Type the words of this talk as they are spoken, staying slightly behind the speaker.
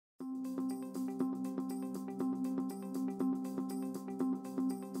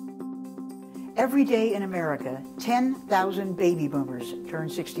Every day in America, 10,000 baby boomers turn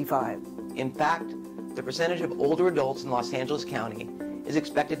 65. In fact, the percentage of older adults in Los Angeles County is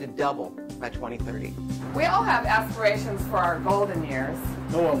expected to double by 2030. We all have aspirations for our golden years.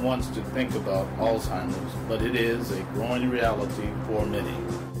 No one wants to think about Alzheimer's, but it is a growing reality for many.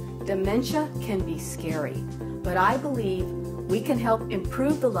 Dementia can be scary, but I believe we can help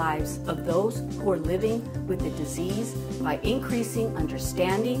improve the lives of those who are living with the disease by increasing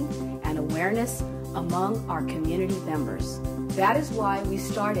understanding and awareness among our community members. That is why we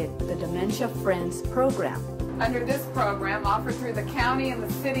started the Dementia Friends program. Under this program, offered through the county and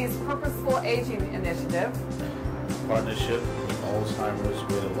the city's Purposeful Aging Initiative, Partnership with Alzheimer's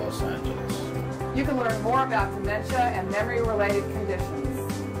Greater Los Angeles. You can learn more about dementia and memory-related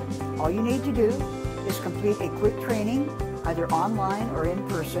conditions. All you need to do is complete a quick training, either online or in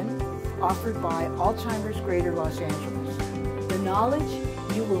person, offered by Alzheimer's Greater Los Angeles. The knowledge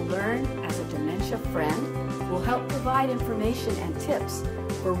you will learn as a dementia friend will help provide information and tips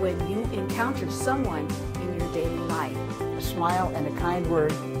for when you encounter someone in your daily life. A smile and a kind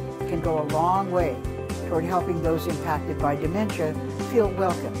word can go a long way toward helping those impacted by dementia feel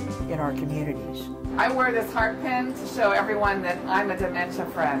welcome in our communities. I wear this heart pin to show everyone that I'm a dementia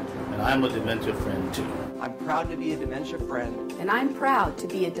friend. And I'm a dementia friend too. I'm proud to be a dementia friend. And I'm proud to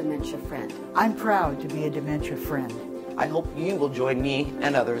be a dementia friend. I'm proud to be a dementia friend. I hope you will join me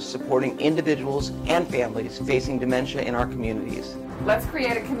and others supporting individuals and families facing dementia in our communities. Let's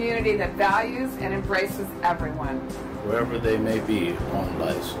create a community that values and embraces everyone, Wherever they may be on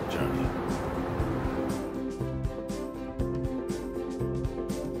life's journey.